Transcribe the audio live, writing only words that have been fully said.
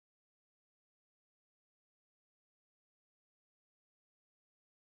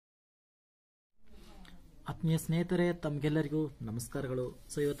ಆತ್ಮೀಯ ಸ್ನೇಹಿತರೆ, ತಮಗೆಲ್ಲರಿಗೂ ನಮಸ್ಕಾರಗಳು.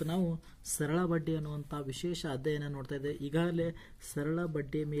 ಸೊ ಇವತ್ತು ನಾವು ಸರಳ ಬಡ್ಡಿ ಅನ್ನುವಂಥ ವಿಶೇಷ ಅಧ್ಯಯನ ನೋಡ್ತಾ ಇದ್ದೇವೆ. ಈಗಾಗಲೇ ಸರಳ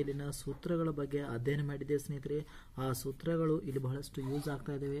ಬಡ್ಡಿ ಮೇಲಿನ ಸೂತ್ರಗಳ ಬಗ್ಗೆ ಅಧ್ಯಯನ ಮಾಡಿದ್ದೇವೆ ಸ್ನೇಹಿತರೆ. ಆ ಸೂತ್ರಗಳು ಇಲ್ಲಿ ಬಹಳಷ್ಟು ಯೂಸ್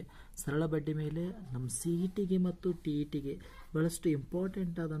ಆಗ್ತಾ ಇದ್ದಾವೆ. ಸರಳ ಬಡ್ಡಿ ಮೇಲೆ ನಮ್ಮ CETಗೆ ಮತ್ತು TETಗೆ ಬಹಳಷ್ಟು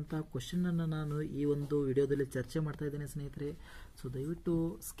ಇಂಪಾರ್ಟೆಂಟ್ ಆದಂಥ ಕ್ವಶನ್ ಅನ್ನು ನಾನು ಈ ಒಂದು ವಿಡಿಯೋದಲ್ಲಿ ಚರ್ಚೆ ಮಾಡ್ತಾ ಇದ್ದೇನೆ ಸ್ನೇಹಿತರೆ. ಸೊ ದಯವಿಟ್ಟು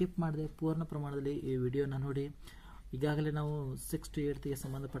ಸ್ಕಿಪ್ ಮಾಡದೆ ಪೂರ್ಣ ಪ್ರಮಾಣದಲ್ಲಿ ಈ ವಿಡಿಯೋನ ನೋಡಿ. ಈಗಾಗಲೇ ನಾವು 6th to 8th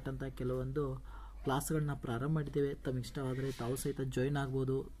ಸಂಬಂಧಪಟ್ಟಂಥ ಕೆಲವೊಂದು ಕ್ಲಾಸ್ಗಳನ್ನ ಪ್ರಾರಂಭ ಮಾಡಿದ್ದೇವೆ. ತಮಗೆ ಇಷ್ಟವಾದರೆ ತಾವು ಸಹಿತ ಜಾಯಿನ್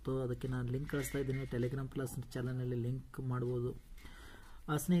ಆಗ್ಬೋದು. ಅದಕ್ಕೆ ನಾನು ಲಿಂಕ್ ಕಳಿಸ್ತಾ ಇದ್ದೀನಿ. ಟೆಲಿಗ್ರಾಮ್ ಪ್ಲಸ್ ಚಾನಲ್ನಲ್ಲಿ ಲಿಂಕ್ ಮಾಡ್ಬೋದು.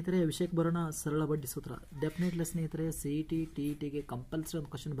 ಸ್ನೇಹಿತರೆ, ವಿಷಯಕ್ಕೆ ಬರೋಣ. ಸರಳ ಬಡ್ಡಿ ಸೂತ್ರ ಡೆಫಿನೆಟ್ಲಿ ಸ್ನೇಹಿತರೆ CET TETಗೆ ಕಂಪಲ್ಸರಿ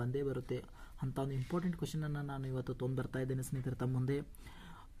ಒಂದು ಕ್ವಶನ್ ಬಂದೇ ಬರುತ್ತೆ. ಅಂಥ ಒಂದು ಇಂಪಾರ್ಟೆಂಟ್ ಕ್ವಶನನ್ನು ನಾನು ಇವತ್ತು ತೊಗೊಂಡು ಬರ್ತಾ ಇದ್ದೇನೆ ಸ್ನೇಹಿತರೆ ತಮ್ಮ ಮುಂದೆ.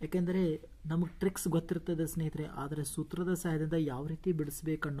 ಯಾಕೆಂದರೆ ನಮಗೆ ಟ್ರಿಕ್ಸ್ ಗೊತ್ತಿರ್ತದೆ ಸ್ನೇಹಿತರೆ, ಆದರೆ ಸೂತ್ರದ ಸಹಾಯದಿಂದ ಯಾವ ರೀತಿ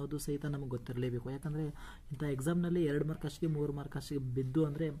ಬಿಡಿಸ್ಬೇಕು ಅನ್ನೋದು ಸಹಿತ ನಮಗೆ ಗೊತ್ತಿರಲೇಬೇಕು. ಯಾಕಂದರೆ ಇಂಥ ಎಕ್ಸಾಮ್ನಲ್ಲಿ 2 ಮಾರ್ಕ್ ಅಷ್ಟಿಗೆ 3 ಮಾರ್ಕ್ ಅಷ್ಟಿಗೆ ಬಿದ್ದು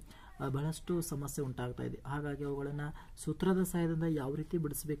ಅಂದರೆ ಬಹಳಷ್ಟು ಸಮಸ್ಯೆ ಉಂಟಾಗ್ತಾ ಇದೆ. ಹಾಗಾಗಿ ಅವುಗಳನ್ನು ಸೂತ್ರದ ಸಹಾಯದಿಂದ ಯಾವ ರೀತಿ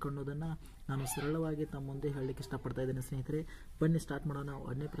ಬಿಡಿಸ್ಬೇಕು ಅನ್ನೋದನ್ನು ನಾನು ಸರಳವಾಗಿ ತಮ್ಮ ಮುಂದೆ ಹೇಳಲಿಕ್ಕೆ ಇಷ್ಟಪಡ್ತಾ ಇದ್ದೇನೆ ಸ್ನೇಹಿತರೆ. ಬನ್ನಿ ಸ್ಟಾರ್ಟ್ ಮಾಡೋಣ.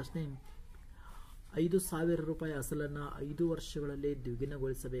 1ನೇ ಪ್ರಶ್ನೆ, 5,000 ರೂಪಾಯಿ ಅಸಲನ್ನು 5 ವರ್ಷಗಳಲ್ಲಿ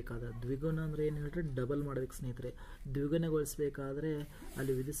ದ್ವಿಗುಣಗೊಳಿಸಬೇಕಾದ, ದ್ವಿಗುಣ ಅಂದರೆ ಏನು ಹೇಳಿದ್ರೆ ಡಬಲ್ ಮಾಡಬೇಕು ಸ್ನೇಹಿತರೆ. ದ್ವಿಗುಣಗೊಳಿಸಬೇಕಾದ್ರೆ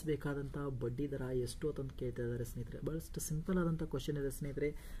ಅಲ್ಲಿ ವಿಧಿಸಬೇಕಾದಂಥ ಬಡ್ಡಿ ದರ ಎಷ್ಟು ಅಂತಂದು ಕೇಳ್ತಾ ಇದ್ದಾರೆ ಸ್ನೇಹಿತರೆ. ಬಹಳಷ್ಟು ಸಿಂಪಲ್ ಆದಂಥ ಕ್ವಶನ್ ಇದೆ ಸ್ನೇಹಿತರೆ.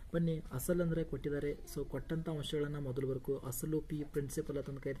 ಬನ್ನಿ, ಅಸಲು ಅಂದರೆ ಕೊಟ್ಟಿದ್ದಾರೆ. ಸೊ ಕೊಟ್ಟಂಥ ಅಂಶಗಳನ್ನು ಮೊದಲು ಬರಬೇಕು. ಅಸಲು P ಪ್ರಿನ್ಸಿಪಲ್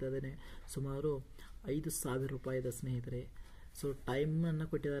ಅಂತಂದು ಕರಿತಾ ಇದ್ದೇನೆ. ಸುಮಾರು 5,000 ರೂಪಾಯಿ ಇದೆ ಸ್ನೇಹಿತರೆ. ಸೊ ಟೈಮನ್ನು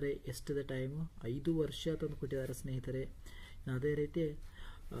ಕೊಟ್ಟಿದ್ದಾರೆ. ಎಷ್ಟಿದೆ ಟೈಮು? 5 ವರ್ಷ ಅಂತಂದು ಕೊಟ್ಟಿದ್ದಾರೆ ಸ್ನೇಹಿತರೆ. ಅದೇ ರೀತಿ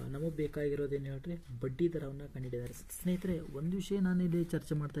ನಮಗೆ ಬೇಕಾಗಿರೋದೇನು ಹೇಳ್ರಿ, ಬಡ್ಡಿ ದರವನ್ನು ಕಂಡುಹಿಡಿದ್ದಾರೆ ಸ್ನೇಹಿತರೆ. ಒಂದು ವಿಷಯ ನಾನು ಇಲ್ಲಿ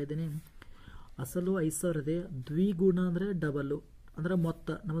ಚರ್ಚೆ ಮಾಡ್ತಾ ಇದ್ದೀನಿ. ಅಸಲು 5,000 ಇದೆ, ದ್ವಿಗುಣ ಅಂದರೆ ಡಬಲ್ಲು ಅಂದರೆ ಮೊತ್ತ.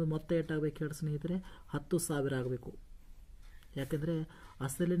 ನಮ್ಮದು ಮೊತ್ತ ಏಟಾಗಬೇಕು ಹೇಳಿ ಸ್ನೇಹಿತರೆ? 10,000 ಆಗಬೇಕು. ಯಾಕೆಂದರೆ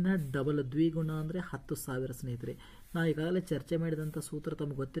ಅಸಲಿನ ಡಬಲ್, ದ್ವಿಗುಣ ಅಂದರೆ 10,000 ಸ್ನೇಹಿತರೆ. ನಾವು ಈಗಾಗಲೇ ಚರ್ಚೆ ಮಾಡಿದಂಥ ಸೂತ್ರ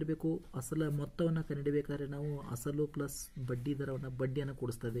ತಮಗೆ ಗೊತ್ತಿರಬೇಕು. ಅಸಲ ಮೊತ್ತವನ್ನು ಕಂಡುಹಿಡಿಬೇಕಾದ್ರೆ ನಾವು ಅಸಲು ಪ್ಲಸ್ ಬಡ್ಡಿ ದರವನ್ನು ಬಡ್ಡಿಯನ್ನು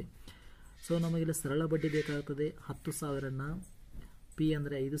ಕೂಡಿಸ್ತೇವೆ. ಸೊ ನಮಗಿಲ್ಲಿ ಸರಳ ಬಡ್ಡಿ ಬೇಕಾಗ್ತದೆ. 10,000ನ P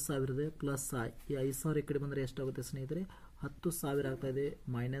ಅಂದರೆ 5,000 ಇದೆ ಪ್ಲಸ್ ಈ 5,000 ಈ ಕಡೆ ಬಂದರೆ ಎಷ್ಟಾಗುತ್ತೆ ಸ್ನೇಹಿತರೆ? 10,000 ಆಗ್ತಾಯಿದೆ.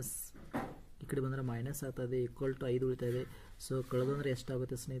 ಮೈನಸ್ ಈ ಕಡೆ ಬಂದರೆ ಮೈನಸ್ ಆಗ್ತಾಯಿದೆ. ಈಕ್ವಲ್ ಟು 5 ಉಳಿತಾ ಇದೆ. ಸೊ ಕಳೆದಂದರೆ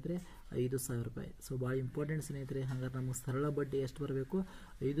ಎಷ್ಟಾಗುತ್ತೆ ಸ್ನೇಹಿತರೆ? 5,000 ರೂಪಾಯಿ. ಸೊ ಭಾಳ ಇಂಪಾರ್ಟೆಂಟ್ ಸ್ನೇಹಿತರೆ. ಹಾಗಾದ್ರೆ ನಮಗೆ ಸರಳ ಬಡ್ಡಿ ಎಷ್ಟು ಬರಬೇಕು?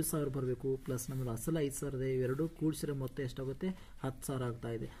 5,000 ಬರಬೇಕು. ಪ್ಲಸ್ ನಮ್ಮದು ಅಸಲು 5,000 ಇದೆ. ಇವೆರಡೂ ಕೂಡಿಸಿರೋ ಮೊತ್ತ ಎಷ್ಟಾಗುತ್ತೆ? 10,000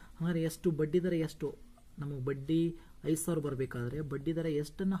 ಆಗ್ತಾ ಇದೆ. ಹಾಗಾದ್ರೆ ಎಷ್ಟು ಬಡ್ಡಿ ದರ ಎಷ್ಟು? ನಮಗೆ ಬಡ್ಡಿ 5,000 ಬರಬೇಕಾದ್ರೆ ಬಡ್ಡಿ ದರ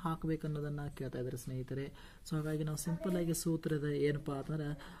ಎಷ್ಟನ್ನು ಹಾಕಬೇಕು ಅನ್ನೋದನ್ನು ಕೇಳ್ತಾ ಇದ್ದಾರೆ ಸ್ನೇಹಿತರೆ. ಸೊ ಹಾಗಾಗಿ ನಾವು ಸಿಂಪಲ್ ಆಗಿ ಸೂತ್ರದ ಏನಪ್ಪ ಅಂತಂದ್ರೆ,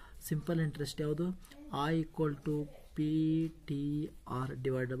 ಸಿಂಪಲ್ ಇಂಟ್ರೆಸ್ಟ್ ಯಾವುದು? I = PTR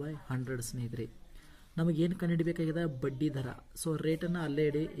ಡಿವೈಡ್ ಬೈ 100 ಸ್ನೇಹಿತರೆ. ನಮಗೇನು ಕಂಡುಹಿಡಬೇಕಾಗಿದೆ? ಬಡ್ಡಿ ದರ. ಸೊ ರೇಟನ್ನು ಅಲ್ಲೇ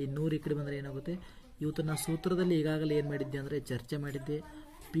ಇಡಿ. ಈ 100 ಈ ಕಡೆ ಬಂದರೆ ಏನಾಗುತ್ತೆ? ಇವತ್ತು ನಾನು ಸೂತ್ರದಲ್ಲಿ ಈಗಾಗಲೇ ಏನು ಮಾಡಿದ್ದೆ ಅಂದರೆ ಚರ್ಚೆ ಮಾಡಿದ್ದೆ.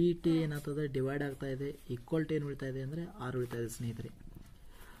 PT ಏನಾಗ್ತದೆ? ಡಿವೈಡ್ ಆಗ್ತಾ ಇದೆ. ಈಕ್ವಲ್ ಟು ಏನು ಉಳಿತಾ ಇದೆ ಅಂದರೆ 6 ಉಳಿತಾ ಇದೆ ಸ್ನೇಹಿತರೆ.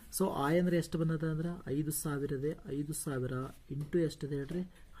 ಸೊ I ಅಂದರೆ ಎಷ್ಟು ಬಂದದ ಅಂದ್ರೆ 5,000 ಇದೆ. 5,000 ಇಂಟು ಎಷ್ಟಿದೆ ಹೇಳ್ರಿ?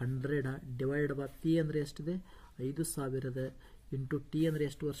 100 ಡಿವೈಡ್ ಬೈ P ಅಂದರೆ ಎಷ್ಟಿದೆ? 5,000 ಇದೆ ಇಂಟು T ಅಂದರೆ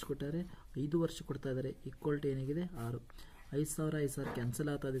ಎಷ್ಟು ವರ್ಷ ಕೊಟ್ಟಾರೆ? 5 ವರ್ಷ ಕೊಡ್ತಾ ಇದ್ದಾರೆ. ಈಕ್ವಲ್ ಟು ಏನಾಗಿದೆ? 6. 5,000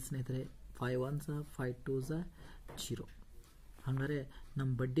 ಕ್ಯಾನ್ಸಲ್ ಆಗ್ತಾ ಇದೆ ಸ್ನೇಹಿತರೆ. 5 1s 5 2s 0. ಹಂಗಾರೆ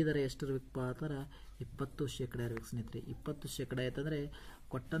ನಮ್ಮ ಬಡ್ಡಿ ದರ ಎಷ್ಟಿರ್ಬೇಕಪ್ಪ ಅಂದ್ರೆ 20% ಇರಬೇಕು ಸ್ನೇಹಿತರೆ. 20% ಆಯ್ತಂದರೆ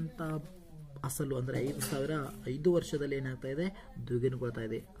ಕೊಟ್ಟಂಥ ಅಸಲು ಅಂದರೆ 5,000 5 ವರ್ಷದಲ್ಲಿ ಏನಾಗ್ತಾ ಇದೆ? ದ್ವಿಗುಣಗೊಳ್ತಾ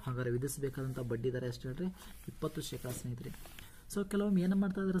ಇದೆ. ಹಾಗಾದ್ರೆ ವಿಧಿಸಬೇಕಾದಂಥ ಬಡ್ಡಿ ದರ ಎಷ್ಟು ಹೇಳ್ರಿ? 20% ಸ್ನೇಹಿತರೆ. ಸೊ ಕೆಲವೊಮ್ಮೆ ಏನು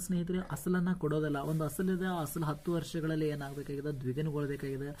ಮಾಡ್ತಾ ಇದ್ದಾರೆ ಸ್ನೇಹಿತರೆ? ಅಸಲನ್ನು ಕೊಡೋದಲ್ಲ. ಒಂದು ಅಸಲಿದೆ, ಆ ಅಸಲು 10 ವರ್ಷಗಳಲ್ಲಿ ಏನಾಗಬೇಕಾಗಿದೆ?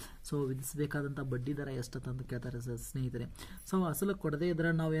 ದ್ವಿಗುಣಗೊಳ್ಬೇಕಾಗಿದೆ. ಸೊ ವಿಧಿಸಬೇಕಾದಂಥ ಬಡ್ಡಿ ದರ ಎಷ್ಟು ಅಂತ ಕೇಳ್ತಾರೆ ಸ್ನೇಹಿತರೆ. ಸೊ ಅಸಲು ಕೊಡದೇ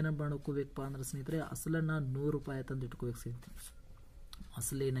ಇದ್ರೆ ನಾವು ಏನು ಮಾಡ್ಕೋಬೇಕಪ್ಪ ಅಂದ್ರೆ ಸ್ನೇಹಿತರೆ, ಅಸಲನ್ನು 100 ರೂಪಾಯಿ ತಂದು ಇಟ್ಕೋಬೇಕು ಸ್ನೇಹಿತರೆ.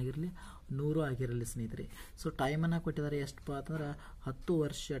 ಅಸಲು ಏನಾಗಿರಲಿ? 100 ಆಗಿರಲಿ ಸ್ನೇಹಿತರೆ. ಸೊ ಟೈಮನ್ನು ಕೊಟ್ಟಿದ್ದಾರೆ. ಎಷ್ಟಪ್ಪ ಅಂತಂದ್ರೆ 10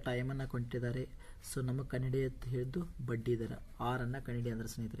 ವರ್ಷ ಟೈಮನ್ನು ಕೊಟ್ಟಿದ್ದಾರೆ. ಸೊ ನಮಗೆ ಕಂಡುಹಿಡಿ ಅಂತ ಹೇಳಿದ್ದು ಬಡ್ಡಿ ದರ 6 ಕಂಡುಹಿಡಿ ಅಂದ್ರೆ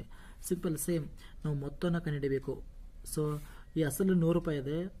ಸ್ನೇಹಿತರೆ. ಸಿಂಪಲ್ ಸೇಮ್ ನಾವು ಮೊತ್ತವನ್ನು ಕಂಡುಹಿಡಿಬೇಕು. ಸೊ ಈ ಅಸಲು 100 ರೂಪಾಯಿ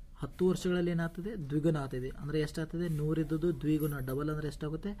ಇದೆ. 10 ವರ್ಷಗಳಲ್ಲಿ ಏನಾಗ್ತದೆ? ದ್ವಿಗುಣ ಆಗ್ತದೆ. ಅಂದರೆ ಎಷ್ಟಾಗ್ತದೆ? 100 ಇದ್ದದ್ದು ದ್ವಿಗುಣ ಡಬಲ್ ಅಂದರೆ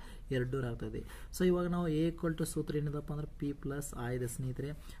ಎಷ್ಟಾಗುತ್ತೆ? 200 ಆಗ್ತದೆ. ಸೊ ಇವಾಗ ನಾವು A = ಸೂತ್ರ ಏನಿದಪ್ಪ ಅಂದ್ರೆ P + I ಇದೆ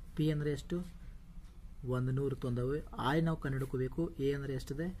ಸ್ನೇಹಿತರೆ. P ಅಂದರೆ ಎಷ್ಟು? 100 ತೊಂದವೆ. I ನಾವು ಕಂಡುಹಿಡ್ಕೋಬೇಕು. A ಅಂದರೆ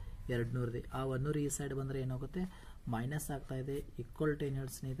ಎಷ್ಟಿದೆ? 200 ಇದೆ. ಆ 100 ಈ ಸೈಡ್ ಬಂದರೆ ಏನಾಗುತ್ತೆ? ಮೈನಸ್ ಆಗ್ತಾ ಇದೆ. ಈಕ್ವಲ್ ಟು ಏನು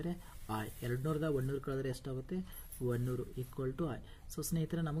ಹೇಳಿ ಸ್ನೇಹಿತರೆ? I. 200 100 ಕಳೆದ್ರೆ ಎಷ್ಟಾಗುತ್ತೆ? 100 ಈಕ್ವಲ್ ಟು I. ಸೊ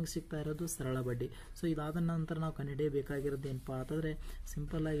ಸ್ನೇಹಿತರೆ, ನಮಗೆ ಸಿಗ್ತಾ ಇರೋದು ಸರಳ ಬಡ್ಡಿ. ಸೊ ಇದಾದ ನಂತರ ನಾವು ಕಂಡುಹಿಡಿಯಬೇಕಾಗಿರೋದು ಏನಪ್ಪ ಅಂತಂದರೆ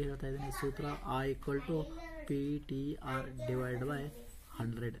ಸಿಂಪಲ್ ಆಗಿ ಹೇಳ್ತಾ ಇದ್ದೀನಿ. ಸೂತ್ರ I = PTR divide by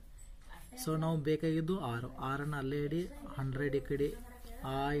 100. So ನಾವು ಬೇಕಾಗಿದ್ದು 6 ಅಲ್ಲೇ ಇಡಿ. 100 ಈ ಕಡೆ.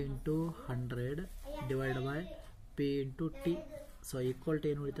 I × 100 divide by P × T. So equal to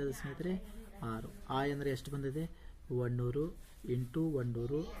ಏನು ಉಳಿತದೆ ಸ್ನೇಹಿತರೆ? 6. I ಅಂದರೆ ಎಷ್ಟು ಬಂದಿದೆ? 100 ಇಂಟು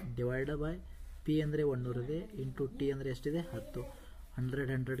 100 ಡಿವೈಡ್ ಬೈ P ಅಂದರೆ 100 ಇದೆ ಇಂಟು T ಅಂದರೆ ಎಷ್ಟಿದೆ? 10.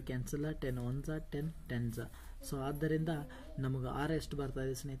 100 ಕ್ಯಾನ್ಸಲ್, 10 1 10 10. ಸೊ ಆದ್ದರಿಂದ ನಮಗೆ ಆರ್ ಎಷ್ಟು ಬರ್ತಾ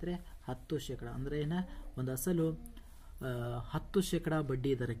ಇದೆ ಸ್ನೇಹಿತರೆ? 10%. ಅಂದರೆ ಏನ, ಒಂದು ಅಸಲು 10%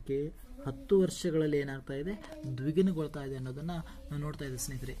 ಬಡ್ಡಿ ದರಕ್ಕೆ 10 ವರ್ಷಗಳಲ್ಲಿ ಏನಾಗ್ತಾ ಇದೆ, ದ್ವಿಗುಣಗೊಳ್ತಾ ಇದೆ ಅನ್ನೋದನ್ನು ನಾವು ನೋಡ್ತಾ ಇದ್ದೀವಿ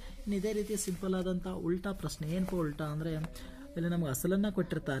ಸ್ನೇಹಿತರೆ. ಇನ್ನು ಇದೇ ರೀತಿ ಸಿಂಪಲ್ ಆದಂಥ ಉಲ್ಟಾ ಪ್ರಶ್ನೆ. ಏನಪ್ಪ ಉಲ್ಟಾ ಅಂದರೆ, ಇಲ್ಲಿ ನಮಗೆ ಅಸಲನ್ನು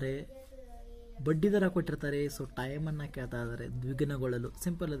ಕೊಟ್ಟಿರ್ತಾರೆ, ಬಡ್ಡಿ ದರ ಕೊಟ್ಟಿರ್ತಾರೆ, ಸೊ ಟೈಮನ್ನು ಕೇಳ್ತಾ ಇದ್ದಾರೆ ದ್ವಿಗುಣಗೊಳ್ಳಲು.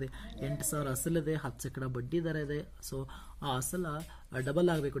 ಸಿಂಪಲ್ ಇದೆ, 8,000 ಅಸಲಿದೆ, 10% ಬಡ್ಡಿ ದರ ಇದೆ. ಸೊ ಆ ಅಸಲ ಡಬಲ್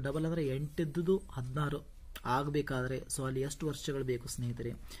ಆಗಬೇಕು. ಡಬಲ್ ಅಂದರೆ 8 ಇದ್ದುದು 16 ಆಗಬೇಕಾದ್ರೆ ಸೊ ಅಲ್ಲಿ ಎಷ್ಟು ವರ್ಷಗಳು ಬೇಕು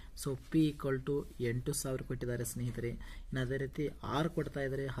ಸ್ನೇಹಿತರೆ? ಸೊ ಪಿ ಈಕ್ವಲ್ ಟು 8,000 ಕೊಟ್ಟಿದ್ದಾರೆ ಸ್ನೇಹಿತರೆ. ಇನ್ನು ಅದೇ ರೀತಿ 6 ಕೊಡ್ತಾ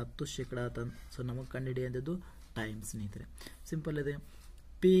ಇದ್ದಾರೆ 10% ತಂದು. ಸೊ ನಮಗೆ ಕಂಡುಹಿಡಿಯೋದು ಟೈಮ್ ಸ್ನೇಹಿತರೆ. ಸಿಂಪಲ್ ಇದೆ.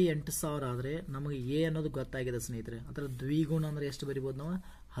 ಪಿ 8,000 ಆದರೆ ನಮಗೆ ಎ ಅನ್ನೋದು ಗೊತ್ತಾಗಿದೆ ಸ್ನೇಹಿತರೆ. ಅದರ ದ್ವಿಗುಣ ಅಂದರೆ ಎಷ್ಟು ಬರಿಬೋದು ನಾವು?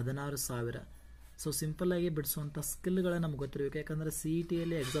 16,000. ಸೊ ಸಿಂಪಲ್ ಆಗಿ ಬಿಡಿಸುವಂಥ ಸ್ಕಿಲ್ಗಳು ನಮ್ಗೆ ಗೊತ್ತಿರಬೇಕು. ಯಾಕಂದರೆ ಸಿ ಇ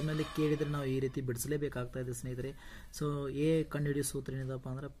ಟಿಯಲ್ಲಿ ಎಕ್ಸಾಮ್ನಲ್ಲಿ ಕೇಳಿದರೆ ನಾವು ಈ ರೀತಿ ಬಿಡಿಸಲೇಬೇಕಾಗ್ತಾ ಇದೆ ಸ್ನೇಹಿತರೆ. ಸೊ ಎ ಕಂಡುಹಿಡಿಯೋ ಸೂತ್ರ ಏನಿದಪ್ಪ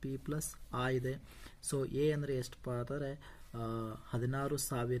ಅಂದ್ರೆ ಪಿ ಪ್ಲಸ್ ಆ ಇದೆ. ಸೊ ಎ ಅಂದರೆ ಎಷ್ಟಪ್ಪ ಅಂದರೆ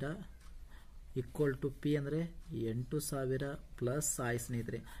 16,000 ಈಕ್ವಲ್ ಟು ಪಿ ಅಂದರೆ 8,000 ಪ್ಲಸ್ ಐ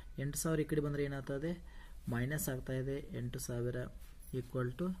ಸ್ನೇಹಿತರೆ. 8,000 ಈ ಕಡೆ ಬಂದರೆ ಏನಾಗ್ತದೆ? ಮೈನಸ್ ಆಗ್ತಾ ಇದೆ. 8,000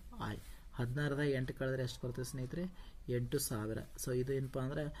 ಈಕ್ವಲ್ ಟು ಐ. 16ದಾಗ 8 ಕಳೆದ್ರೆ ಎಷ್ಟು ಬರ್ತದೆ ಸ್ನೇಹಿತರೆ? 8,000. ಸೊ ಇದು ಏನಪ್ಪ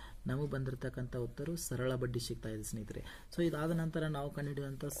ಅಂದರೆ ನಮಗೆ ಬಂದಿರತಕ್ಕಂಥ ಉತ್ತರ ಸರಳ ಬಡ್ಡಿ ಸಿಗ್ತಾ ಇದೆ ಸ್ನೇಹಿತರೆ. ಸೊ ಇದಾದ ನಂತರ ನಾವು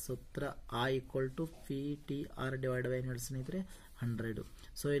ಕಂಡುಹಿಡಿಯುವಂಥ ಸೂತ್ರ ಆ equal to P T R divide by ನೋಡಿ ಸ್ನೇಹಿತರೆ 100.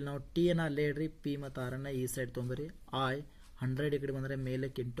 ಸೊ ಇಲ್ಲಿ ನಾವು ಟಿ ಅನ್ನ ಅಲ್ಲೇ ಇಡ್ರಿ, ಪಿ ಮತ್ತು ಆರನ್ನು ಈ ಸೈಡ್ ತೊಗೊಂಬರಿ. ಐ 100 ಈ ಕಡೆ ಬಂದರೆ ಮೇಲೆ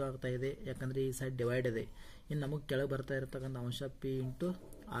ಇಂಟು ಆಗ್ತಾ ಇದೆ, ಯಾಕಂದರೆ ಈ ಸೈಡ್ ಡಿವೈಡ್ ಇದೆ. ಇನ್ನು ನಮಗೆ ಕೆಳಗೆ ಬರ್ತಾ ಇರತಕ್ಕಂಥ ಅಂಶ ಪಿ ಇಂಟು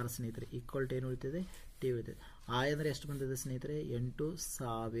ಆರ್ ಸ್ನೇಹಿತರೆ ಈಕ್ವಲ್ ಟು ಏನು ಉಳಿತಿದೆ? ಟಿ ಉಳಿತಿದೆ. ಐ ಅಂದರೆ ಎಷ್ಟು ಬಂದಿದೆ ಸ್ನೇಹಿತರೆ?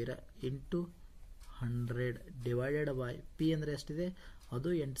 8,000 ಇಂಟು 100 ಡಿವೈಡೆಡ್ ಬೈ ಪಿ ಅಂದರೆ ಎಷ್ಟಿದೆ? ಅದು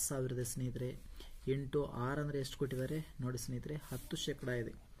 8,000 ಇದೆ ಸ್ನೇಹಿತರೆ. ಇಂಟು ಆರ್ ಅಂದರೆ ಎಷ್ಟು ಕೊಟ್ಟಿದ್ದಾರೆ ನೋಡಿ ಸ್ನೇಹಿತರೆ? 10%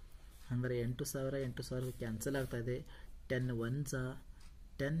 ಇದೆ. ಅಂದರೆ 8,000 ಕ್ಯಾನ್ಸಲ್ ಆಗ್ತಾ ಇದೆ. 10 1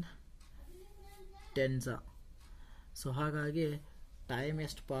 10 10. ಸೊ ಹಾಗಾಗಿ ಟೈಮ್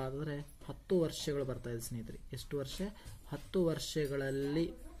ಎಷ್ಟಪ್ಪ ಅಂದರೆ 10 ವರ್ಷಗಳು ಬರ್ತಾ ಇದೆ ಸ್ನೇಹಿತರೆ. ಎಷ್ಟು ವರ್ಷ? 10 ವರ್ಷಗಳಲ್ಲಿ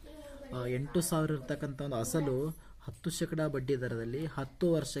 8,000 ಇರ್ತಕ್ಕಂಥ ಒಂದು ಅಸಲು 10% ಬಡ್ಡಿ ದರದಲ್ಲಿ 10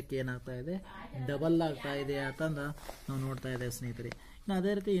 ವರ್ಷಕ್ಕೆ ಏನಾಗ್ತಾ ಇದೆ? ಡಬಲ್ ಆಗ್ತಾ ಇದೆ ಅಂತಂದು ನಾವು ನೋಡ್ತಾ ಇದ್ದೇವೆ ಸ್ನೇಹಿತರೆ. ಇನ್ನು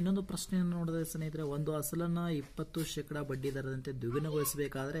ಅದೇ ರೀತಿ ಇನ್ನೊಂದು ಪ್ರಶ್ನೆಯನ್ನು ನೋಡಿದ್ರೆ ಸ್ನೇಹಿತರೆ, ಒಂದು ಅಸಲನ್ನು 20% ಬಡ್ಡಿ ದರದಂತೆ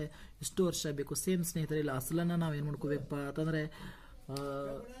ದ್ವಿಗುಣಗೊಳಿಸಬೇಕಾದ್ರೆ ಎಷ್ಟು ವರ್ಷ ಬೇಕು? ಸೇಮ್ ಸ್ನೇಹಿತರೆ, ಇಲ್ಲ ಅಸಲನ್ನು ನಾವು ಏನು ಮಾಡ್ಕೋಬೇಕಪ್ಪ ಅಂತಂದರೆ,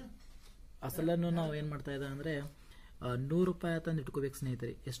 ಅಸಲನ್ನು ನಾವು ಏನು ಮಾಡ್ತಾ ಇದ್ದೇವೆ ಅಂದರೆ 100 ರೂಪಾಯಿ ತಂದು ಇಟ್ಕೋಬೇಕು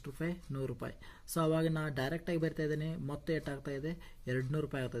ಸ್ನೇಹಿತರೆ. ಎಷ್ಟು ರೂಪಾಯಿ? 100 ರೂಪಾಯಿ. ಸೊ ಅವಾಗ ನಾ ಡೈರೆಕ್ಟಾಗಿ ಬರ್ತಾ ಇದ್ದೇನೆ, ಮೊತ್ತ ಏಟಾಗ್ತಾ ಇದೆ? 200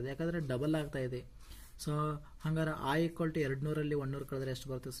 ರೂಪಾಯಿ ಆಗ್ತಾಯಿದೆ, ಯಾಕಂದರೆ ಡಬಲ್ ಆಗ್ತಾ ಇದೆ. ಸೊ ಹಂಗಾರೆ ಆ ಈಕ್ವಲ್ ಟು 200ರಲ್ಲಿ 100 ಕಳೆದ್ರೆ ಎಷ್ಟು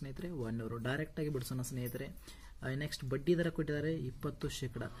ಬರ್ತದೆ ಸ್ನೇಹಿತರೆ? 100. ಡೈರೆಕ್ಟಾಗಿ ಬಿಡಿಸೋಣ ಸ್ನೇಹಿತರೆ. ನೆಕ್ಸ್ಟ್ ಬಡ್ಡಿ ದರ ಕೊಟ್ಟಿದ್ದಾರೆ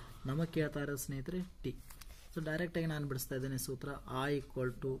 20%. ನಮಗೆ ಕೇಳ್ತಾ ಇರೋದು ಸ್ನೇಹಿತರೆ ಟಿ. ಸೊ ಡೈರೆಕ್ಟಾಗಿ ನಾನು ಬಿಡಿಸ್ತಾ ಇದ್ದೇನೆ ಸೂತ್ರ ಆ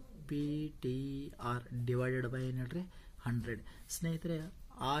equal to P T R divided by ಏನು ಹೇಳ್ರಿ? 100 ಸ್ನೇಹಿತರೆ.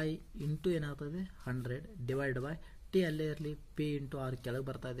 ಐ ಇಂಟು ಏನಾಗ್ತದೆ? 100 ಡಿವೈಡ್ ಬೈ ಟಿ ಅಲ್ಲೇ ಇರಲಿ, ಪಿ ಇಂಟು ಆರ್ ಕೆಳಗೆ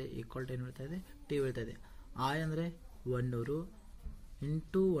ಬರ್ತಾ ಇದೆ, ಈಕ್ವಲ್ ಟು ಏನು ಉಳಿತಾ ಇದೆ? ಟಿ ಉಳಿತಾ ಇದೆ. ಐ ಅಂದರೆ 100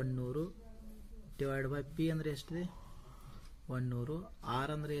 ಇಂಟು 100 ಡಿವೈಡ್ ಬೈ ಪಿ ಅಂದರೆ ಎಷ್ಟಿದೆ? 100.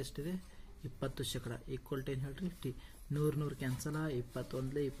 ಆರ್ ಅಂದರೆ ಎಷ್ಟಿದೆ? 20%. ಈಕ್ವಲ್ ಟು ಏನು ಹೇಳ್ರಿ? ಟಿ. 100 ಕ್ಯಾನ್ಸಲ್,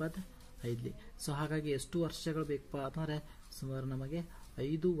 21 25. ಸೊ ಹಾಗಾಗಿ ಎಷ್ಟು ವರ್ಷಗಳು ಬೇಕಪ್ಪ ಅಂತಂದರೆ ಸುಮಾರು ನಮಗೆ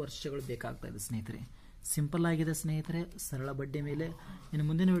 5 ವರ್ಷಗಳು ಬೇಕಾಗ್ತಾ ಇದೆ ಸ್ನೇಹಿತರೆ. ಸಿಂಪಲ್ ಆಗಿದೆ ಸ್ನೇಹಿತರೆ ಸರಳ ಬಡ್ಡಿ ಮೇಲೆ. ಇನ್ನು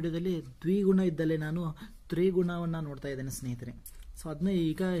ಮುಂದಿನ ವಿಡಿಯೋದಲ್ಲಿ ದ್ವಿಗುಣ ಇದ್ದಲ್ಲಿ ನಾನು ತ್ರಿಗುಣವನ್ನು ನೋಡ್ತಾ ಇದ್ದೇನೆ ಸ್ನೇಹಿತರೆ. ಸೊ ಅದನ್ನ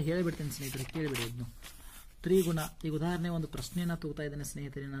ಈಗ ಹೇಳಿಬಿಡ್ತೇನೆ ಸ್ನೇಹಿತರೆ, ಕೇಳಿಬಿಡಿ ಇದನ್ನು. ತ್ರಿಗುಣ, ಈಗ ಉದಾಹರಣೆ ಒಂದು ಪ್ರಶ್ನೆಯನ್ನು ತಗೋತಾ ಇದ್ದೇನೆ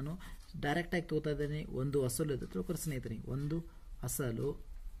ಸ್ನೇಹಿತರೆ. ನಾನು ಡೈರೆಕ್ಟಾಗಿ ತಗೋತಾ ಇದ್ದೇನೆ. ಒಂದು ಅಸಲು ಇದೆ ತಿಳ್ಕೊರಿ ಸ್ನೇಹಿತರೆ. ಒಂದು ಅಸಲು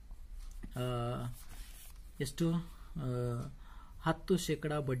ಎಷ್ಟು?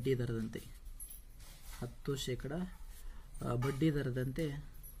 10% ಬಡ್ಡಿ ದರದಂತೆ 10% ಬಡ್ಡಿ ದರದಂತೆ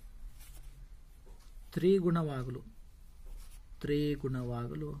ತ್ರಿಗುಣವಾಗಲು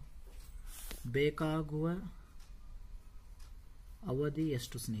ಬೇಕಾಗುವ ಅವಧಿ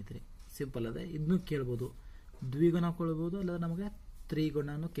ಎಷ್ಟು ಸ್ನೇಹಿತರೆ? ಸಿಂಪಲ್ ಅದೇ, ಇದನ್ನು ಕೇಳ್ಬೋದು. ದ್ವಿಗುಣ ಕೊಳ್ಬೋದು, ಅಲ್ಲ ನಮಗೆ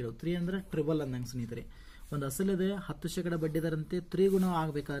ತ್ರಿಗುಣನೂ ಕೇಳೋದು. 3 ಅಂದರೆ ಟ್ರಿಬಲ್ ಅಂದಂಗೆ ಸ್ನೇಹಿತರೆ. ಒಂದು ಅಸಲಿದೆ 10% ಬಡ್ಡಿ ದರಂತೆ ತ್ರಿಗುಣ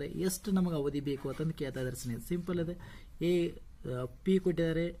ಆಗಬೇಕಾದ್ರೆ ಎಷ್ಟು ನಮಗೆ ಅವಧಿ ಬೇಕು ಅಂತಂದು ಕೇಳ್ತಾ ಇದ್ದಾರೆ ಸ್ನೇಹಿತರೆ. ಸಿಂಪಲ್ ಇದೆ. ಎ ಪಿ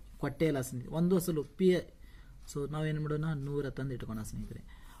ಕೊಟ್ಟಿದ್ದಾರೆ, ಕೊಟ್ಟೇ ಇಲ್ಲ ಸ್ನೇಹಿತರೆ. ಒಂದು ಅಸಲು ಪಿ. ಸೊ ನಾವೇನು ಮಾಡೋಣ? 100 ತಂದು ಇಟ್ಕೋಣ ಸ್ನೇಹಿತರೆ.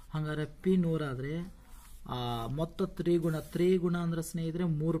 ಹಾಗಾದ್ರೆ ಪಿ 100 ಆದರೆ ಮೊತ್ತ ತ್ರಿಗುಣ ಅಂದ್ರೆ ಸ್ನೇಹಿತರೆ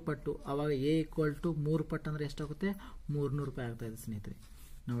 3 ಪಟ್ಟು. ಅವಾಗ ಎ ಈಕ್ವಲ್ ಟು 3 ಪಟ್ಟು ಅಂದರೆ ಎಷ್ಟಾಗುತ್ತೆ? 300 ರೂಪಾಯಿ ಆಗ್ತಾ ಇದೆ ಸ್ನೇಹಿತರೆ.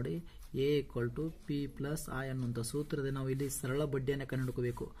 ನೋಡಿ, A equal to P plus I ಅನ್ನುವಂಥ ಸೂತ್ರದ ನಾವು ಇಲ್ಲಿ ಸರಳ ಬಡ್ಡಿಯನ್ನು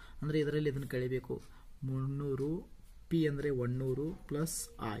ಕಂಡುಹಿಡ್ಕೋಬೇಕು. ಅಂದರೆ ಇದರಲ್ಲಿ ಇದನ್ನು ಕಳಿಬೇಕು. 300 ಪಿ ಅಂದರೆ 100 ಪ್ಲಸ್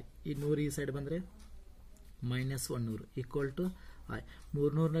ಐ. ಈ 100 ಈ ಸೈಡ್ ಬಂದರೆ ಮೈನಸ್ 100 ಈಕ್ವಲ್ ಟು ಐ.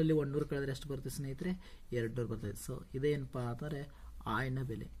 300ನಲ್ಲಿ 100 ಕಳೆದ್ರೆ ಎಷ್ಟು ಬರುತ್ತೆ ಸ್ನೇಹಿತರೆ? 200 ಬರ್ತದೆ. ಸೊ ಇದೇನಪ್ಪ ಅಂದರೆ ಆಯ್ನ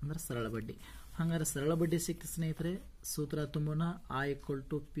ಬೆಲೆ ಅಂದ್ರೆ ಸರಳ ಬಡ್ಡಿ. ಹಂಗಾರೆ ಸರಳ ಬಡ್ಡಿ ಸಿಕ್ತ ಸ್ನೇಹಿತರೆ, ಸೂತ್ರ ತುಂಬೋಣ. ಆ equal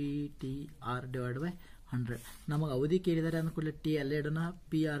to P T R divide by 100. ನಮಗೆ ಅವಧಿ ಕೇಳಿದರೆ ಅಂದ್ಕೂಡಲೇ ಟಿ ಅಲ್ಲೇ ಇಡೋಣ.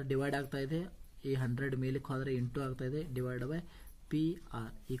 ಪಿ ಆರ್ ಡಿವೈಡ್ ಆಗ್ತಾ ಇದೆ, ಈ 100 ಮೇಲಕ್ಕೆ ಹೋದರೆ ಇಂಟು ಆಗ್ತಾ ಇದೆ, divide by P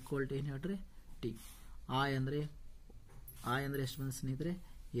R equal to ಏನು ಹೇಳ್ರಿ ಟಿ. ಆಯ್ ಅಂದರೆ ಎಷ್ಟು ಬಂದ ಸ್ನೇಹಿತರೆ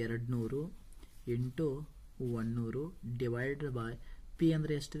 200 ಇಂಟು 100 ಡಿವೈಡ್ ಬೈ ಪಿ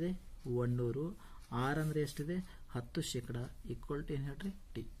ಅಂದರೆ ಎಷ್ಟಿದೆ 100, ಆರ್ ಅಂದರೆ ಎಷ್ಟಿದೆ 10% ಈಕ್ವಲ್ ಟು ಏನು ಹೇಳ್ರಿ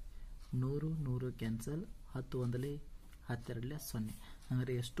ಟಿ. 100 ಕ್ಯಾನ್ಸಲ್, 10 1 12 0.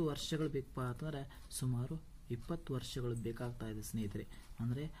 ಅಂದರೆ ಎಷ್ಟು ವರ್ಷಗಳು ಬೇಕಪ್ಪ ಅಂತಂದರೆ ಸುಮಾರು 20 ವರ್ಷಗಳು ಬೇಕಾಗ್ತಾ ಇದೆ ಸ್ನೇಹಿತರೆ.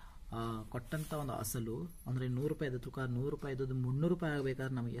 ಅಂದರೆ ಕೊಟ್ಟಂಥ ಒಂದು ಅಸಲು ಅಂದರೆ 100 ರೂಪಾಯಿ ತೂಕ 100 ರೂಪಾಯಿ 300 ರೂಪಾಯಿ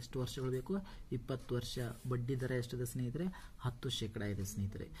ಆಗಬೇಕಾದ್ರೆ ನಮಗೆ ಎಷ್ಟು ವರ್ಷಗಳು ಬೇಕು 20 ವರ್ಷ. ಬಡ್ಡಿ ದರ ಎಷ್ಟಿದೆ ಸ್ನೇಹಿತರೆ 10% ಇದೆ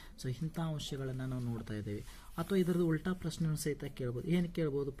ಸ್ನೇಹಿತರೆ. ಸೊ ಇಂಥ ಅಂಶಗಳನ್ನು ನಾವು ನೋಡ್ತಾ ಇದ್ದೇವೆ. ಅಥವಾ ಇದರದ್ದು ಉಲ್ಟಾ ಪ್ರಶ್ನೆ ಸಹಿತ ಕೇಳ್ಬೋದು. ಏನು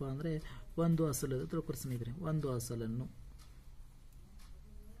ಕೇಳ್ಬೋದಪ್ಪ ಅಂದರೆ ಒಂದು ಅಸಲು ತಿಳ್ಕೊರಿ ಸ್ನೇಹಿತರೆ, ಒಂದು ಅಸಲನ್ನು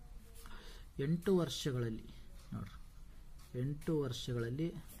 8 ವರ್ಷಗಳಲ್ಲಿ ನೋಡ್ರಿ 8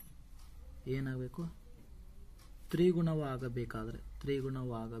 ವರ್ಷಗಳಲ್ಲಿ ಏನಾಗಬೇಕು ತ್ರಿಗುಣವಾಗಬೇಕಾದರೆ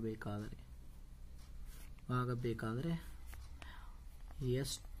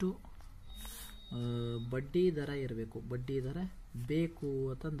ಎಷ್ಟು ಬಡ್ಡಿ ದರ ಇರಬೇಕು, ಬಡ್ಡಿ ದರ ಬೇಕು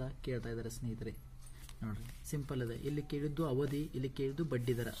ಅಂತಂದ ಕೇಳ್ತಾ ಇದ್ದಾರೆ ಸ್ನೇಹಿತರೆ. ನೋಡ್ರಿ ಸಿಂಪಲ್ ಇದೆ. ಇಲ್ಲಿ ಕೇಳಿದ್ದು ಅವಧಿ, ಇಲ್ಲಿ ಕೇಳಿದ್ದು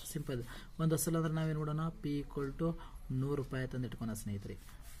ಬಡ್ಡಿ ದರ. ಸಿಂಪಲ್. ಒಂದು ಅಸಲು ಅಂದ್ರೆ ನಾವೇನು ನೋಡೋಣ, ಪಿ ಈಕ್ವಲ್ ಟು 100 ರೂಪಾಯಿ ತಂದು ಇಟ್ಕೊಳ ಸ್ನೇಹಿತರೆ.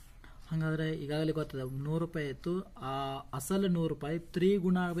 ಹಾಗಾದರೆ ಈಗಾಗಲೇ ಗೊತ್ತದೆ 100 ರೂಪಾಯಿ ಇತ್ತು, ಆ ಅಸಲು 100 ರೂಪಾಯಿ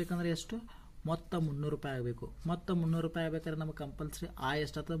ತ್ರಿಗುಣ ಆಗಬೇಕಂದ್ರೆ ಎಷ್ಟು ಮೊತ್ತ 300 ರೂಪಾಯಿ ಆಗಬೇಕು. ಮೊತ್ತ 300 ರೂಪಾಯಿ ಆಗಬೇಕಾದ್ರೆ ನಮಗೆ ಕಂಪಲ್ಸರಿ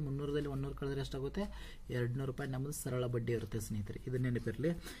ಎಷ್ಟಾಗ್ತದೆ 300ದಲ್ಲಿ 100 ಕಳೆದ್ರೆ ಎಷ್ಟಾಗುತ್ತೆ 200 ರೂಪಾಯಿ ನಮ್ಮದು ಸರಳ ಬಡ್ಡಿ ಇರುತ್ತೆ ಸ್ನೇಹಿತರೆ. ಇದು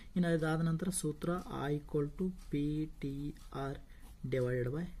ನೆನಪಿರಲಿ. ಇನ್ನು ಅದಾದ ನಂತರ ಸೂತ್ರ ಆ equal to P T R divided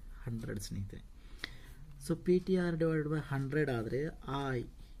by 100 ಸ್ನೇಹಿತರೆ. So P T R divided by 100 ಆದರೆ ಐ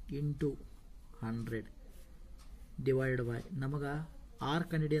ಇಂಟು 100 ಡಿವೈಡ್ ಬೈ ನಮಗೆ ಆರ್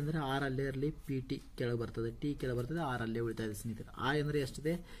ಕಂಡಿಡಿ ಅಂದರೆ ಆರ್ ಅಲ್ಲೇ ಇರಲಿ, ಪಿ ಟಿ ಕೆಳಗೆ ಬರ್ತದೆ, ಟಿ ಕೆಳಗೆ ಬರ್ತದೆ, ಆರ್ ಅಲ್ಲೇ ಉಳಿತಾ ಇದೆ ಸ್ನೇಹಿತರೆ. ಆ ಅಂದರೆ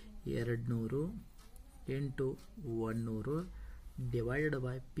ಎಷ್ಟಿದೆ 200 ಇಂಟು 100 ಡಿವೈಡ್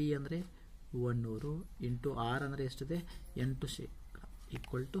ಬೈ ಪಿ ಅಂದರೆ 100 ಇಂಟು ಆರ್ ಅಂದರೆ ಎಷ್ಟಿದೆ 8%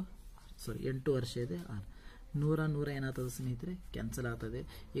 ಈಕ್ವಲ್ ಟು 8 ವರ್ಷ ಇದೆ ಆರ್. 100 ಏನಾಗ್ತದೆ ಸ್ನೇಹಿತರೆ ಕ್ಯಾನ್ಸಲ್ ಆಗ್ತದೆ.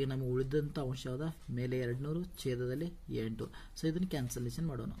 ಈಗ ನಮಗೆ ಉಳಿದಂಥ ಅಂಶ ಯಾವ್ದು ಮೇಲೆ 200 ಛೇದದಲ್ಲಿ 8. ಸೊ ಇದನ್ನು ಕ್ಯಾನ್ಸಲೇಷನ್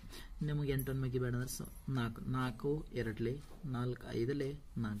ಮಾಡೋಣ. ನಿಮಗೆ 8 ಮಗೆ ಬೇಡ ಅಂದ್ರೆ 4 4 2 4 5 4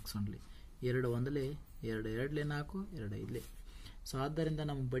 0 2 1 2 2 4 2 5. ಸೊ ಆದ್ದರಿಂದ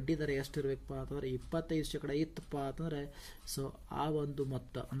ನಮ್ಮ ಬಡ್ಡಿ ದರ ಎಷ್ಟು ಇರಬೇಕಪ್ಪ ಅಂತಂದರೆ 25% ಇತ್ತಪ್ಪ ಅಂತಂದರೆ ಸೊ ಆ ಒಂದು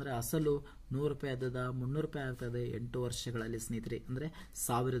ಮೊತ್ತ ಅಂದರೆ ಅಸಲು 100 ರೂಪಾಯಿ ಆದದ 300 ರೂಪಾಯಿ ಆಗ್ತದೆ 8 ವರ್ಷಗಳಲ್ಲಿ ಸ್ನೇಹಿತರೆ. ಅಂದರೆ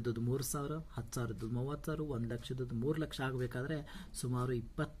 1000 ಇದ್ದದ್ದು 3000, 10,000 ಇದ್ದದ್ದು 30,000, 1,00,000 ಇದ್ದದ್ದು 3,00,000 ಆಗಬೇಕಾದ್ರೆ ಸುಮಾರು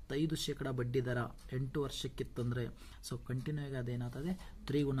 25% ಬಡ್ಡಿ ದರ 8 ವರ್ಷಕ್ಕಿತ್ತಂದರೆ ಸೊ ಕಂಟಿನ್ಯೂ ಆಗಿ ಅದೇನಾಗ್ತದೆ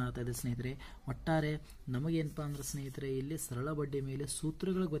ತ್ರಿಗುಣ ಆಗ್ತದೆ ಸ್ನೇಹಿತರೆ. ಒಟ್ಟಾರೆ ನಮಗೇನಪ್ಪ ಅಂದ್ರೆ ಸ್ನೇಹಿತರೆ ಇಲ್ಲಿ ಸರಳ ಬಡ್ಡಿ ಮೇಲೆ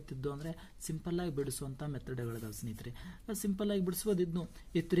ಸೂತ್ರಗಳು ಗೊತ್ತಿದ್ದು ಅಂದರೆ ಸಿಂಪಲ್ಲಾಗಿ ಬಿಡಿಸುವಂಥ ಮೆಥಡ್ಗಳಿದಾವೆ ಸ್ನೇಹಿತರೆ. ಸಿಂಪಲ್ಲಾಗಿ ಬಿಡಿಸ್ಬೋದು. ಇದನ್ನು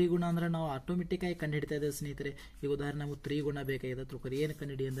ಈ ತ್ರಿಗುಣ ಅಂದರೆ ನಾವು ಆಟೋಮೆಟಿಕ್ಕಾಗಿ ಕಂಡುಹಿಡ್ತಾ ಇದ್ದೇವೆ ಸ್ನೇಹಿತರೆ. ಈಗ ಉದಾಹರಣೆ ನಮಗೆ ತ್ರಿಗುಣ ಬೇಕಾಗಿದೆ ತಿಳ್ಕೊರಿ. ಏನು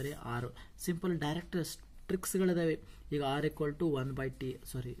ಕಂಡುಹಿಡಿ ಅಂದರೆ 6. Simple direct ಟ್ರಿಕ್ಸ್ಗಳಿದಾವೆ. ಈಗ ಆರ್ ಈಕ್ವಲ್ ಟು 1/t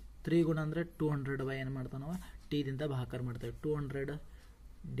ತ್ರಿಗುಣ ಅಂದರೆ 200 ಬೈ ಏನು ಮಾಡ್ತಾವೆ ನಾವು ಟಿದಿಂದ ಭಾಗಾಕಾರ ಮಾಡ್ತೇವೆ. 200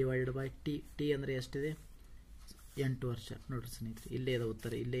 ಡಿವೈಡೆಡ್ ಬೈ ಟಿ ಅಂದರೆ ಎಷ್ಟಿದೆ 8 ವರ್ಷ. ನೋಡ್ರಿ ಸ್ನೇಹಿತರೆ ಇಲ್ಲೇ ಇದೆ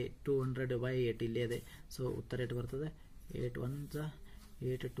ಉತ್ತರ. ಇಲ್ಲೇ 200 ಬೈ 8 ಇಲ್ಲೇ ಇದೆ. ಸೊ ಉತ್ತರ ಎಷ್ಟು ಬರ್ತದೆ 8 1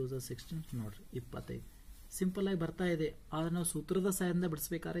 8 2 16 ನೋಡ್ರಿ 25. ಸಿಂಪಲ್ಲಾಗಿ ಬರ್ತಾ ಇದೆ. ಆದರೆ ನಾವು ಸೂತ್ರದ ಸಹಾಯದಿಂದ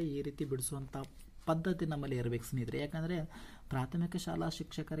ಬಿಡಿಸ್ಬೇಕಾದ್ರೆ ಈ ರೀತಿ ಬಿಡಿಸುವಂಥ ಪದ್ಧತಿ ನಮ್ಮಲ್ಲಿ ಇರಬೇಕು ಸ್ನೇಹಿತರೆ. ಯಾಕಂದರೆ ಪ್ರಾಥಮಿಕ ಶಾಲಾ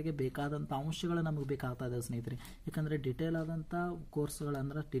ಶಿಕ್ಷಕರಿಗೆ ಬೇಕಾದಂಥ ಅಂಶಗಳು ನಮಗೆ ಬೇಕಾಗ್ತಾ ಇದೆ ಸ್ನೇಹಿತರೆ. ಯಾಕಂದರೆ ಡಿಟೇಲ್ ಆದಂಥ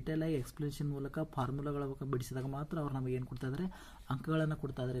ಕೋರ್ಸ್ಗಳಂದ್ರೆ ಡಿಟೇಲ್ ಆಗಿ ಎಕ್ಸ್ಪ್ಲನೇಷನ್ ಮೂಲಕ ಫಾರ್ಮುಲಾಗಳ ಬಿಡಿಸಿದಾಗ ಮಾತ್ರ ಅವ್ರು ನಮಗೆ ಏನು ಕೊಡ್ತಾ ಇದ್ದಾರೆ ಅಂಕಗಳನ್ನು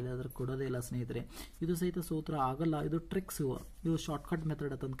ಕೊಡ್ತಾ ಇದ್ದಾರೆ. ಇಲ್ಲಾಂದ್ರೆ ಕೊಡೋದೇ ಇಲ್ಲ ಸ್ನೇಹಿತರೆ. ಇದು ಸಹಿತ ಸೂತ್ರ ಆಗಲ್ಲ. ಇದು ಟ್ರಿಕ್ಸ್, ಇವು ಶಾರ್ಟ್ಕಟ್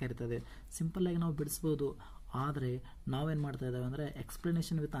ಮೆಥಡ್ ಅಂತಂದು ಕರಿತದೆ. ಸಿಂಪಲ್ಲಾಗಿ ನಾವು ಬಿಡಿಸ್ಬೋದು. ಆದರೆ ನಾವೇನು ಮಾಡ್ತಾ ಇದ್ದೇವೆ ಅಂದರೆ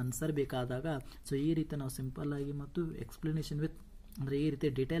ಎಕ್ಸ್ಪ್ಲನೇಷನ್ ವಿತ್ ಆನ್ಸರ್ ಬೇಕಾದಾಗ ಸೊ ಈ ರೀತಿ ನಾವು ಸಿಂಪಲ್ಲಾಗಿ ಮತ್ತು ಎಕ್ಸ್ಪ್ಲನೇಷನ್ ವಿತ್ ಅಂದರೆ ಈ ರೀತಿ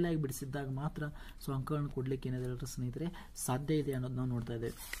ಡೀಟೇಲ್ ಆಗಿ ಬಿಡಿಸಿದ್ದಾಗ ಮಾತ್ರ ಸೊ ಅಂಕಗಳನ್ನು ಕೊಡ್ಲಿಕ್ಕೆ ಏನಿದೆ ಸ್ನೇಹಿತರೆ ಸಾಧ್ಯ ಇದೆ ಅನ್ನೋದು ನಾವು ನೋಡ್ತಾ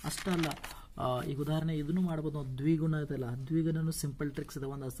ಇದ್ದೇವೆ. ಅಷ್ಟಲ್ಲ, ಈಗ ಉದಾಹರಣೆ ಇದನ್ನು ಮಾಡ್ಬೋದು ನಾವು. ದ್ವಿಗುಣ ಇದೆಲ್ಲ, ದ್ವಿಗುಣನೂ ಸಿಂಪಲ್ ಟ್ರಿಕ್ಸ್ ಇದೆ.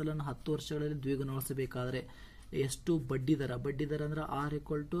 ಒಂದು ಅಸಲನ್ನು 10 ವರ್ಷಗಳಲ್ಲಿ ದ್ವಿಗುಣಗೊಳಿಸಬೇಕಾದ್ರೆ ಎಷ್ಟು ಬಡ್ಡಿ ದರ ಅಂದರೆ ಆರ್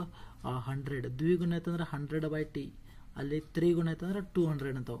ಈಕ್ವಲ್ ಟು 100. ದ್ವಿಗುಣ ಆಯ್ತಂದ್ರೆ 100/t. ಅಲ್ಲಿ ತ್ರಿಗುಣ ಆಯ್ತಂದ್ರೆ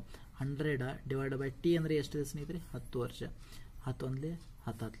 200 ಅಂತಾವೆ. 100 ಡಿವೈಡ್ ಬೈ ಟಿ ಅಂದರೆ ಎಷ್ಟಿದೆ ಸ್ನೇಹಿತರೆ 10 ವರ್ಷ. 10 1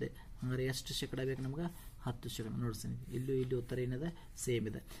 10 ಅಂದರೆ ಎಷ್ಟು ಶೇಕಡ ಬೇಕು ನಮ್ಗೆ 10%. ನೋಡ್ತೀನಿ ಇಲ್ಲಿ ಉತ್ತರ ಏನಿದೆ ಸೇಮ್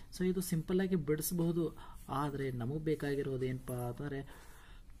ಇದೆ. ಸೊ ಇದು ಸಿಂಪಲ್ಲಾಗಿ ಬಿಡಿಸಬಹುದು. ಆದರೆ ನಮಗೆ ಬೇಕಾಗಿರೋದು ಏನಪ್ಪ ಅಂದರೆ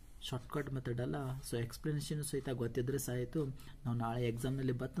ಶಾರ್ಟ್ಕಟ್ ಮೆಥಡ್ ಅಲ್ಲ. ಸೊ ಎಕ್ಸ್ಪ್ಲನೇಷನ್ ಸಹಿತ ಗೊತ್ತಿದ್ರೆ ಸಾಯಿತು. ನಾವು ನಾಳೆ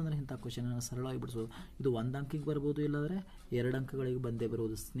ಎಕ್ಸಾಮ್ನಲ್ಲಿ ಬರ್ತಂದ್ರೆ ಇಂಥ ಕ್ವಶನನ್ನು ಸರಳವಾಗಿ ಬಿಡಿಸೋದು. ಇದು 1 ಅಂಕಿಗೆ ಬರ್ಬೋದು, ಇಲ್ಲಾಂದರೆ 2 ಅಂಕಗಳಿಗೆ ಬಂದೇ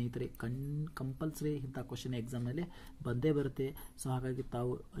ಬರುವುದು ಸ್ನೇಹಿತರೆ. ಕಂಪಲ್ಸರಿ ಇಂಥ ಕ್ವಶನ್ ಎಕ್ಸಾಮ್ನಲ್ಲಿ ಬಂದೇ ಬರುತ್ತೆ. ಸೊ ಹಾಗಾಗಿ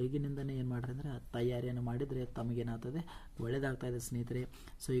ತಾವು ಈಗಿನಿಂದನೇ ಏನು ಮಾಡ್ರಿ ಅಂದರೆ ತಯಾರಿಯನ್ನು ಮಾಡಿದರೆ ತಮಗೇನಾಗ್ತದೆ, ಒಳ್ಳೆಯದಾಗ್ತಾಯಿದೆ ಸ್ನೇಹಿತರೆ.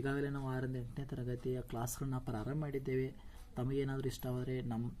 ಸೊ ಈಗಾಗಲೇ ನಾವು 6ರಿಂದ 8ನೇ ತರಗತಿಯ ಕ್ಲಾಸ್ಗಳನ್ನ ಪ್ರಾರಂಭ ಮಾಡಿದ್ದೇವೆ. ತಮಗೇನಾದರೂ ಇಷ್ಟವಾದರೆ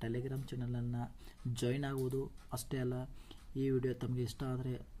ನಮ್ಮ ಟೆಲಿಗ್ರಾಮ್ ಚಾನಲನ್ನು ಜಾಯಿನ್ ಆಗುವುದು ಅಷ್ಟೇ ಅಲ್ಲ, ಈ ವಿಡಿಯೋ ತಮಗೆ ಇಷ್ಟ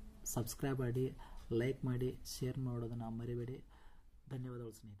ಆದರೆ ಸಬ್ಸ್ಕ್ರೈಬ್ ಮಾಡಿ, ಲೈಕ್ ಮಾಡಿ, ಶೇರ್ ಮಾಡೋದನ್ನು ಮರಿಬೇಡಿ.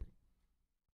 ಧನ್ಯವಾದಗಳು ಸ್ನೇಹಿತರೆ.